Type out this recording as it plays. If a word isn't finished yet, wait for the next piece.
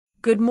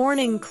Good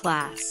morning,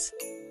 class.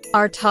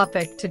 Our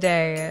topic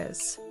today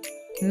is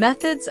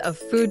methods of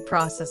food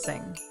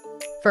processing,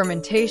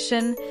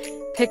 fermentation,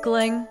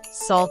 pickling,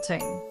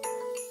 salting.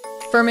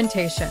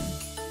 Fermentation.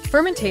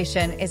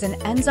 Fermentation is an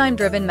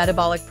enzyme-driven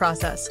metabolic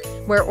process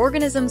where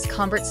organisms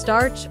convert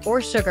starch or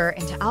sugar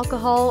into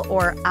alcohol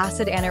or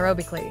acid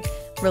anaerobically,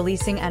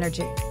 releasing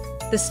energy.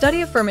 The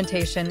study of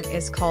fermentation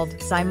is called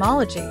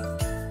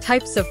zymology.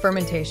 Types of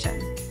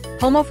fermentation.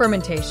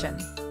 Homofermentation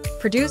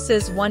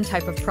produces one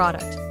type of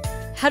product.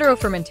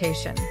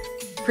 Heterofermentation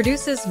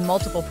produces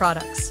multiple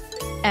products.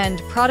 And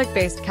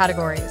product-based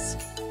categories.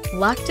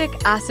 Lactic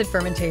acid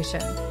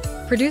fermentation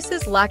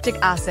produces lactic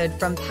acid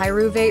from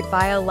pyruvate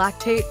via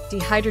lactate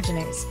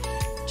dehydrogenase,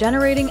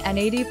 generating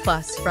NAD+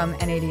 from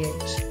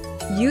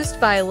NADH. Used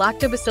by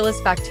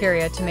lactobacillus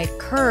bacteria to make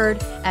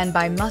curd and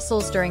by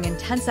mussels during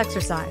intense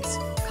exercise,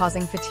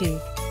 causing fatigue.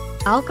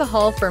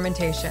 Alcohol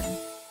fermentation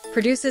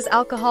produces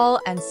alcohol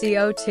and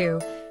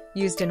CO2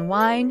 used in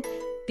wine,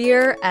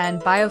 beer,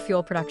 and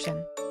biofuel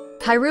production.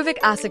 Pyruvic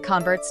acid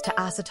converts to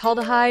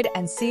acetaldehyde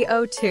and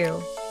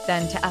CO2,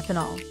 then to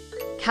ethanol.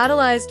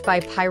 Catalyzed by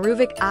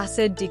pyruvic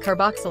acid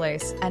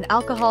decarboxylase and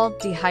alcohol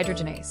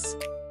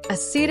dehydrogenase.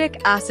 Acetic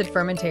acid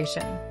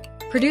fermentation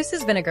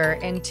produces vinegar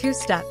in 2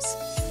 steps: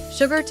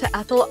 sugar to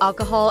ethyl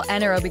alcohol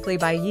anaerobically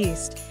by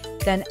yeast,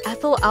 then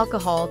ethyl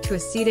alcohol to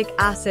acetic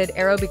acid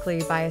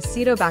aerobically by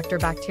acetobacter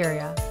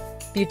bacteria.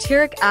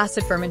 Butyric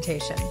acid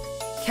fermentation,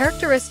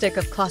 characteristic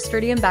of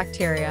Clostridium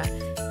bacteria,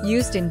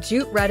 used in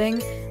jute redding,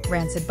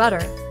 rancid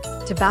butter,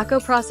 tobacco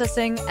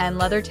processing, and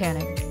leather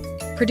tanning.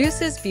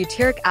 Produces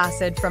butyric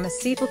acid from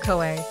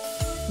acetyl-CoA,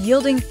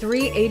 yielding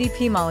 3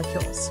 ADP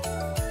molecules.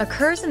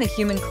 Occurs in the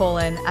human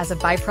colon as a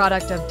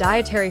byproduct of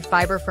dietary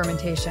fiber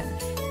fermentation,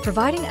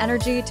 providing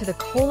energy to the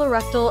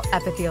colorectal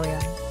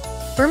epithelium.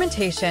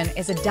 Fermentation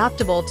is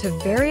adaptable to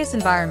various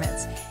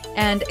environments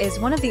and is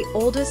one of the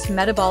oldest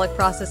metabolic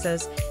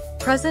processes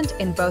present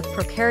in both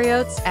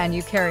prokaryotes and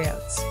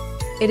eukaryotes.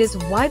 It is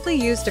widely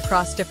used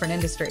across different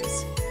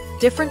industries.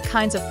 Different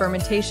kinds of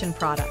fermentation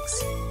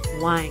products: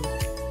 Wine,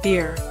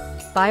 beer,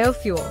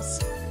 biofuels,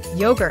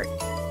 yogurt,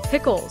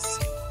 pickles,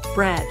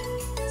 bread,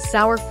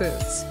 sour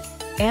foods,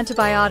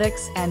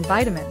 antibiotics and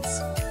vitamins.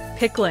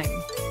 Pickling.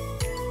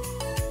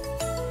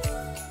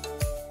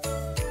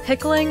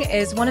 Pickling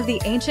is one of the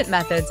ancient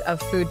methods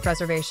of food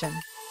preservation.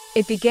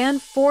 It began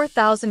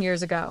 4,000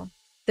 years ago.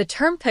 The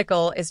term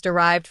pickle is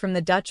derived from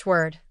the Dutch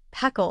word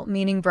pekkel,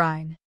 meaning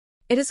brine.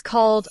 It is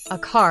called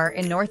akar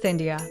in North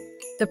India.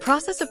 The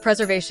process of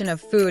preservation of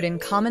food in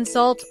common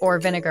salt or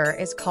vinegar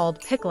is called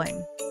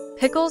pickling.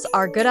 Pickles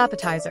are good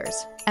appetizers,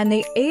 and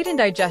they aid in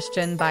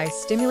digestion by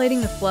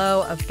stimulating the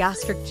flow of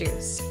gastric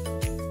juice.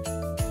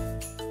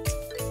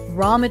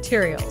 Raw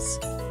materials.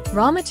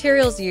 Raw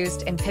materials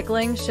used in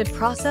pickling should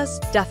possess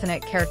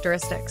definite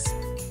characteristics.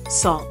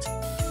 salt,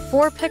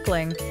 For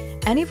pickling,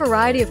 any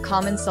variety of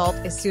common salt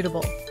is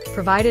suitable,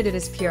 provided it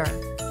is pure.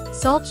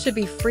 Salt should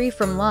be free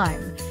from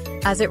lime,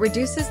 as it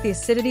reduces the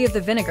acidity of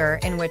the vinegar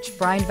in which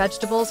brine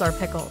vegetables are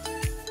pickled.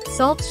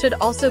 Salt should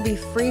also be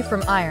free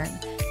from iron,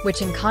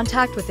 which in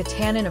contact with the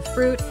tannin of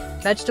fruit,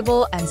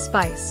 vegetable, and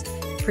spice,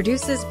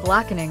 produces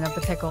blackening of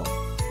the pickle.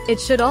 It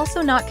should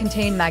also not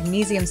contain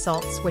magnesium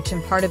salts, which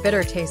impart a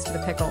bitter taste to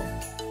the pickle.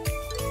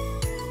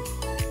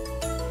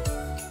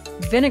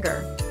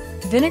 Vinegar.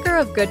 Vinegar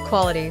of good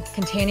quality,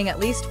 containing at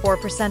least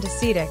 4%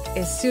 acetic,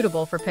 is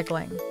suitable for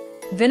pickling.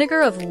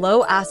 Vinegar of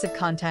low acid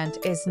content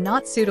is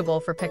not suitable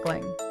for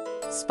pickling.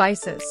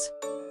 Spices.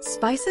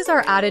 Spices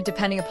are added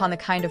depending upon the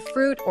kind of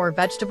fruit or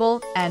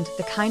vegetable and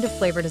the kind of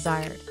flavor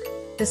desired.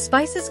 The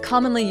spices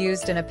commonly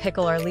used in a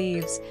pickle are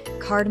leaves,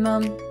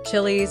 cardamom,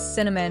 chilies,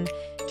 cinnamon,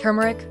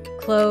 turmeric,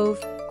 clove,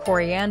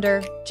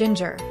 coriander,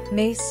 ginger,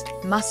 mace,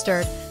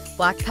 mustard,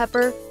 black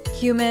pepper,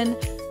 cumin,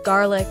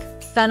 garlic,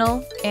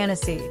 fennel,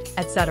 aniseed,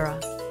 etc.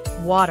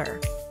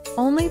 Water.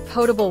 Only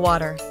potable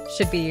water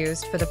should be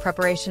used for the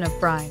preparation of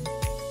brine.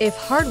 If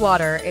hard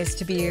water is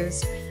to be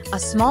used, a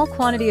small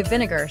quantity of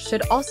vinegar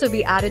should also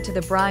be added to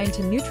the brine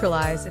to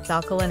neutralize its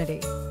alkalinity.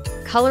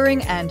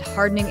 Coloring and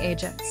hardening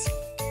agents.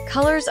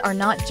 Colors are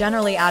not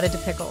generally added to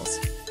pickles,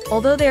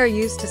 although they are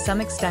used to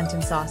some extent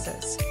in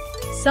sauces.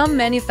 Some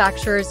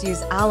manufacturers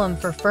use alum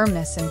for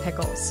firmness in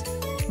pickles.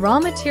 Raw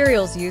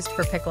materials used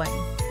for pickling: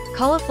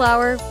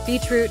 cauliflower,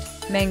 beetroot,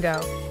 mango,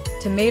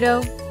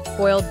 tomato,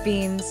 boiled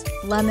beans,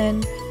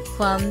 lemon,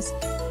 plums,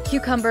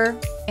 cucumber,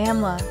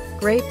 amla,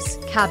 grapes,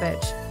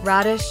 cabbage,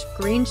 radish,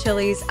 green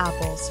chilies,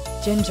 apples,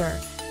 ginger,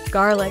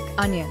 garlic,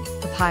 onion,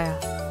 papaya.